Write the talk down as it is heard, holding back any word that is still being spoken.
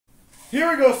Here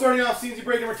we go, starting off CNC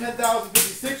break number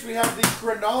 10,056. We have the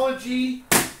Chronology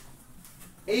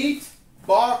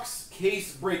 8-box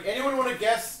case break. Anyone want to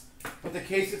guess what the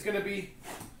case is going to be?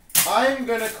 I'm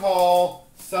going to call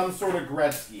some sort of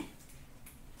Gretzky.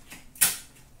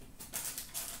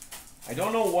 I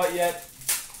don't know what yet.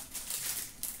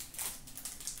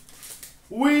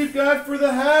 We've got for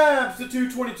the Habs the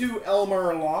 222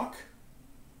 Elmer Lock.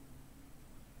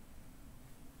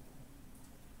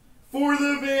 For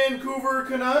the Vancouver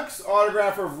Canucks,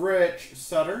 autograph of Rich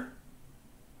Sutter.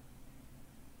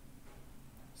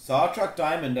 Sawchuck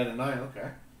Diamond at a 9, okay.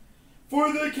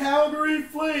 For the Calgary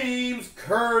Flames,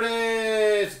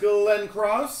 Curtis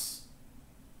Glencross.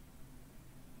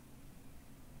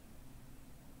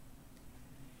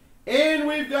 And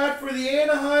we've got for the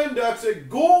Anaheim Ducks a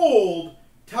gold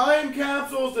time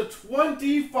capsules to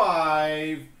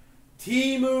 25,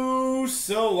 Teemu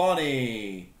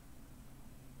Selanne.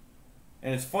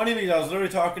 And it's funny because I was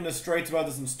literally talking to Straits about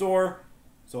this in store.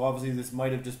 So obviously this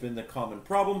might have just been the common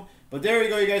problem. But there you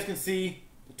go. You guys can see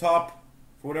the top,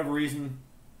 for whatever reason,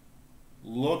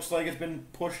 looks like it's been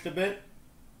pushed a bit.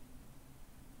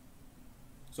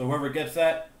 So whoever gets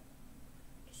that,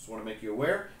 just want to make you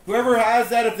aware. Whoever has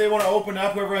that, if they want to open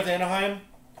up, whoever has Anaheim,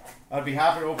 I'd be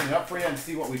happy to open it up for you and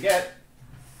see what we get.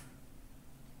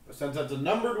 But since that's a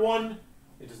numbered one,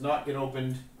 it does not get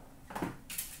opened,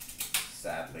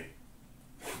 sadly.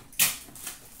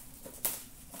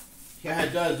 Yeah,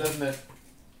 it does, doesn't it?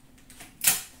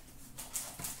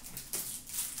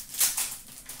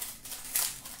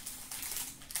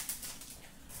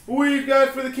 We've got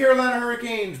for the Carolina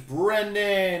Hurricanes,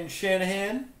 Brendan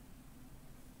Shanahan.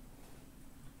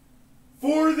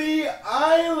 For the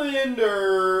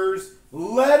Islanders,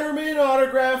 Letterman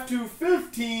autograph to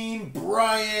 15,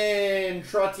 Brian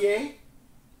Trottier.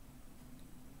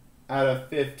 Out of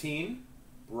 15,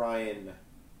 Brian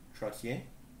Trottier.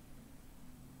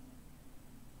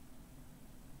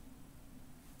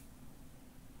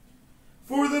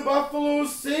 For the Buffalo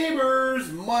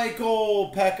Sabres,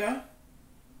 Michael Pekka.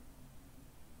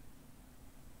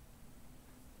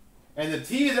 And the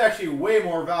T is actually way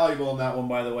more valuable in that one,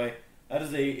 by the way. That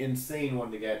is an insane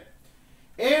one to get.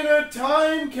 And a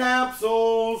time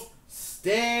capsules,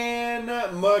 Stan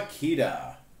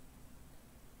Mikita.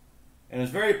 And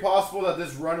it's very possible that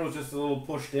this run was just a little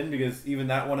pushed in because even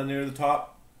that one in near the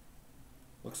top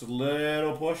looks a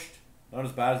little pushed. Not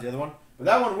as bad as the other one. But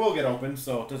that one will get opened,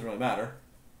 so it doesn't really matter.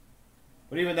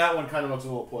 But even that one kind of looks a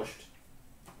little pushed.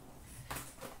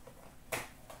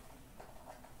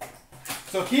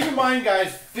 So keep in mind,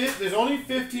 guys, there's only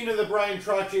 15 of the Brian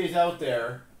Trottiers out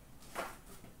there.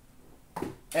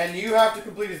 And you have to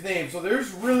complete his name. So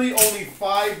there's really only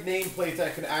 5 nameplates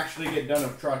that can actually get done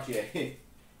of Trottier.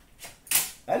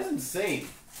 That is insane.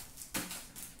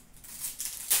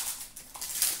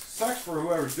 Sucks for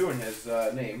whoever's doing his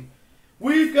name.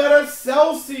 We've got a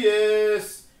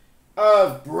Celsius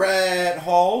of Brett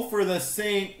Hall for the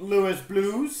St. Louis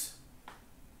Blues.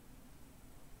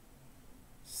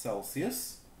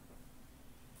 Celsius.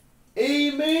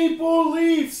 A Maple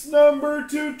Leafs number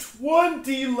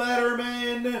 220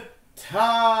 Letterman,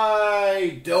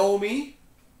 Ty Domi.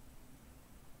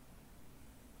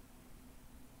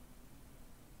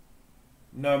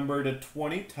 Number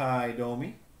 220, Ty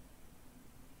Domi.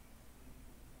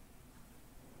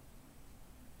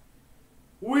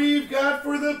 We've got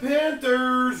for the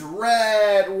Panthers,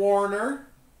 Red Warner.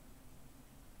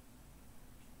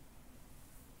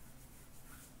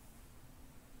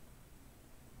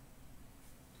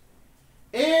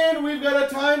 And we've got a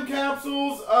time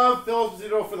capsules of Phil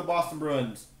Zito for the Boston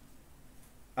Bruins.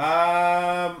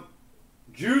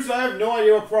 Juice, I have no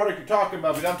idea what product you're talking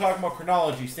about, but I'm talking about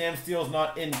Chronology. Sam Steele's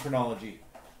not in Chronology.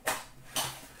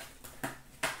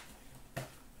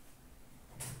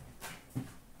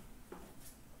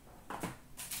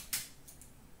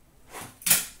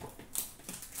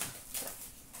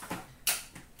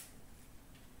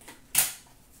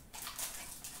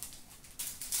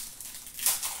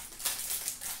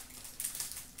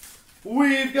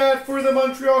 We've got for the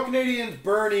Montreal Canadiens,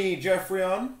 Bernie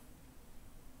Geoffrion.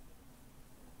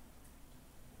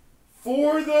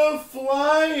 For the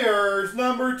Flyers,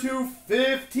 number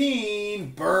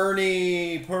 215,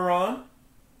 Bernie Perron.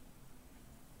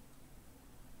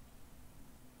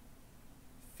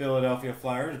 Philadelphia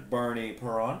Flyers, Bernie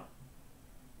Perron.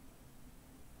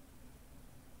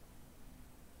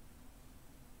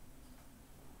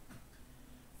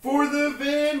 For the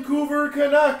Vancouver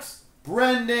Canucks,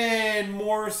 Brendan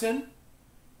Morrison.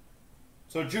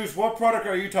 So, Juice, what product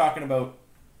are you talking about?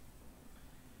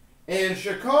 And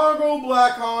Chicago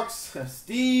Blackhawks,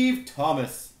 Steve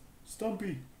Thomas.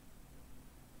 Stumpy.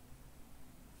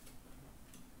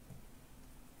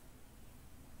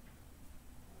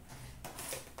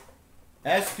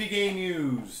 SP Game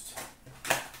Used.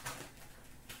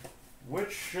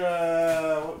 Which,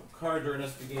 what cards are in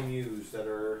SP Game Used that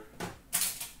are...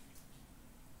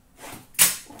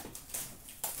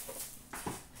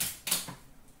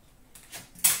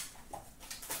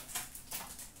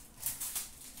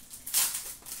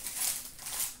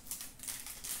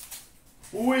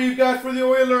 We've got for the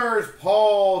Oilers,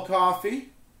 Paul Coffey.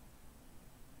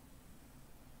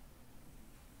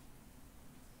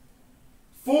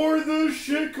 For the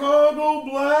Chicago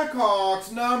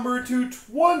Blackhawks, number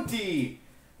 220,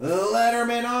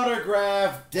 Letterman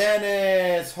autograph,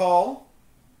 Dennis Hall.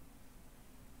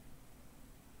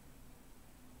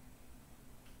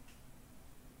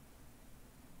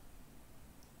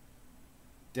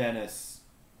 Dennis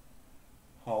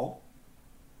Hall.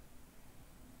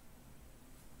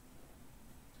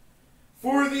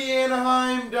 For the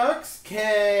Anaheim Ducks,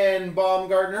 Ken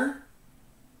Baumgartner.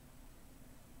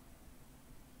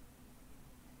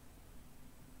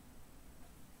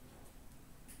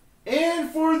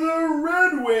 And for the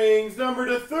Red Wings, number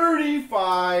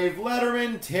 235,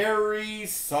 Letterman, Terry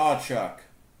Sawchuk.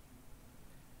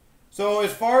 So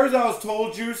as far as I was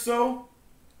told, Juso,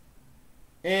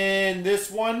 in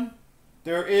this one,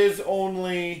 there is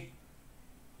only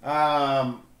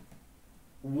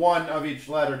one of each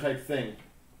letter type thing.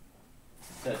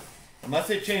 Unless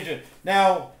they change it.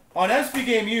 Now, on SP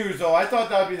Game Used, though, I thought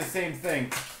that would be the same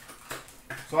thing.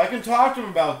 So I can talk to him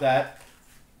about that.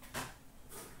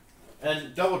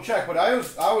 And double check, but I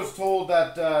was told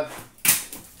that the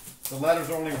letters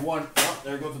are only one. Oh,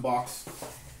 there goes the box.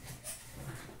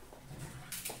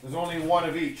 There's only one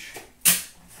of each.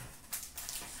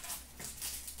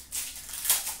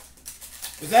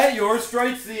 Is that yours,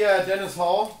 Stripes, the Dennis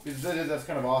Hall? Because that's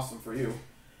kind of awesome for you.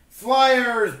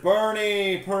 Flyers,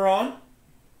 Bernie Perron.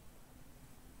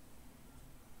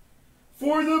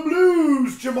 For the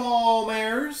Blues, Jamal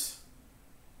Mayers.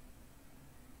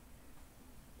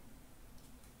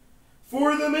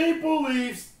 For the Maple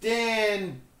Leafs,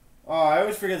 Dan... Oh, I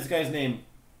always forget this guy's name.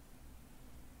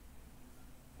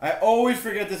 I always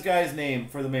forget this guy's name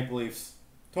for the Maple Leafs.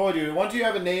 Told you, once you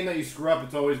have a name that you screw up,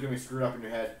 it's always going to be screwed up in your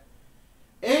head.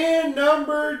 And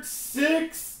numbered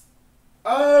 6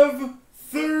 of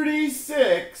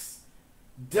 36,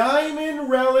 Diamond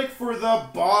Relic for the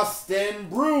Boston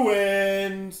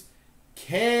Bruins,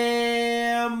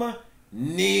 Cam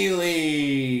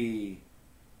Neely.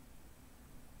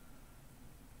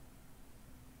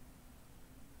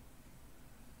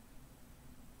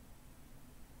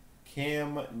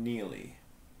 Cam Neely.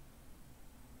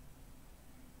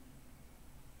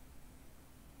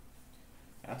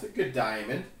 That's a good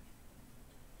diamond.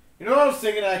 You know what I was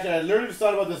thinking, actually? I literally just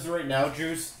thought about this right now,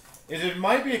 Juice. Is it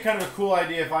might be a kind of a cool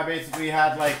idea if I basically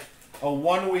had like a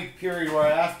 1 week period where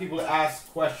I asked people to ask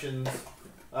questions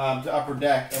to Upper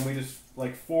Deck, and we just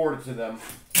like forward it to them.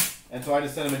 And so I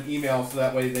just send them an email so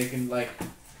that way they can like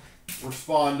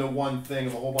respond to one thing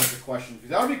of a whole bunch of questions. Because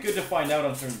that would be good to find out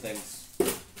on certain things.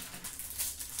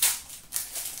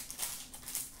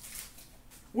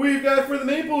 We've got for the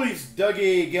Maple Leafs,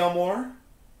 Dougie Gilmour,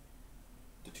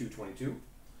 to 222.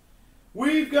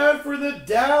 We've got for the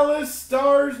Dallas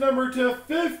Stars, number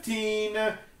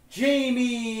 215,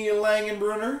 Jamie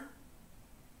Langenbrunner.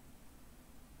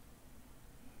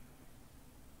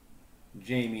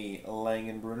 Jamie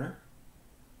Langenbrunner.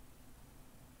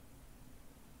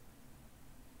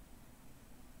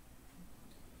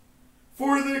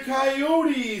 For the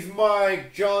Coyotes,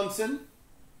 Mike Johnson.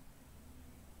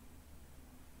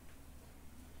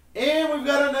 And we've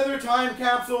got another time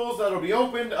capsules that'll be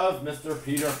opened of Mr.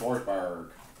 Peter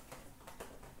Forsberg.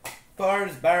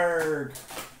 Forsberg.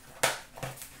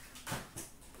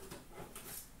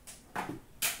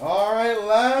 Alright,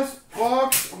 last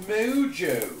box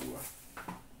mojo.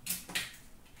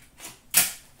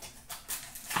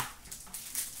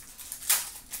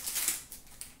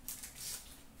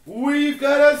 We've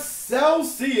got a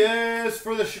Celsius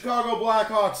for the Chicago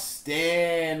Blackhawks,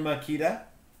 Stan Mikita.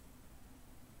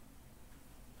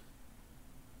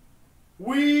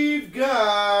 We've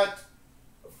got,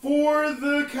 for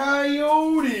the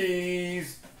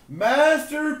Coyotes,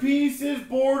 Masterpieces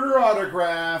border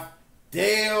autograph,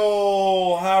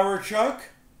 Dale Hawerchuk.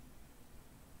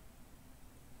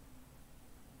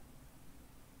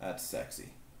 That's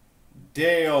sexy.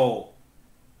 Dale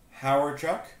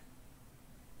Hawerchuk.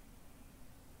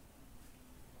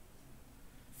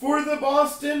 For the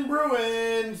Boston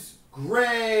Bruins,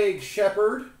 Greg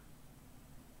Shepard.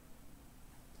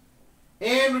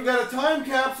 And we've got a time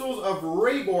capsules of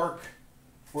Ray Bork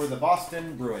for the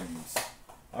Boston Bruins.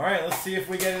 All right, let's see if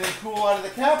we get anything cool out of the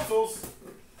capsules.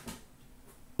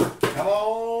 Come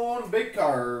on, big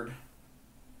card.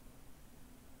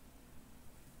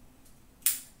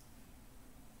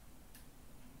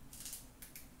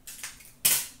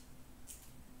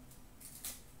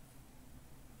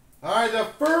 All right, the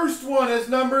first one is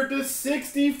numbered to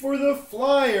 60 for the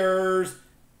Flyers,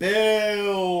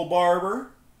 Bill Barber.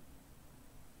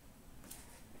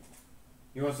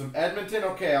 You want some Edmonton?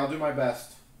 Okay, I'll do my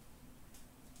best.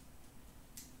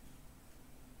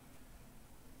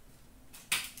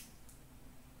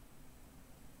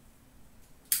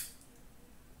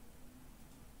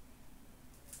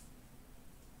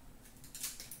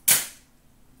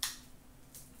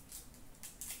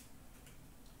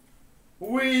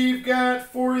 We've got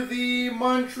for the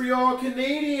Montreal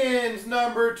Canadiens,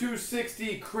 number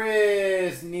 260,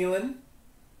 Chris Nealon.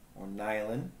 Or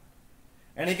Nylan.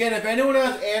 And again, if anyone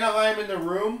has Anaheim in the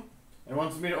room and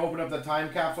wants me to open up the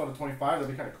time capsule to 25, that'd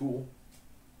be kind of cool.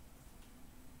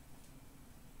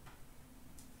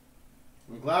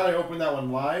 I'm glad I opened that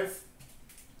one live.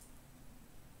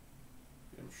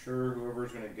 I'm sure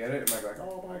whoever's going to get it might be like,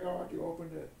 oh my god, you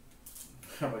opened it.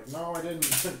 I'm like, no, I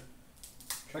didn't.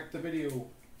 Check the video.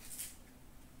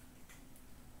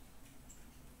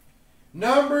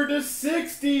 Number to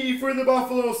 60 for the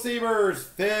Buffalo Sabres,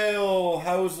 Phil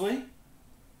Housley.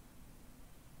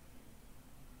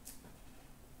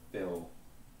 Phil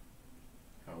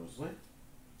Housley.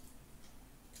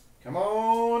 Come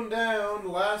on down,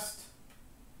 last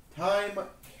time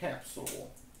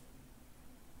capsule.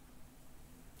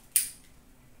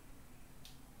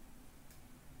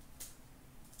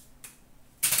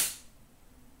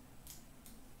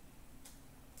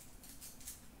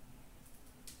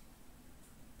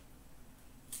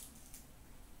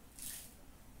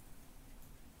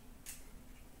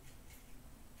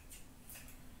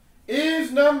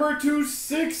 Is number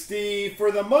 260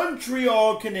 for the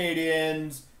Montreal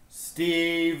Canadiens,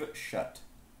 Steve Shutt.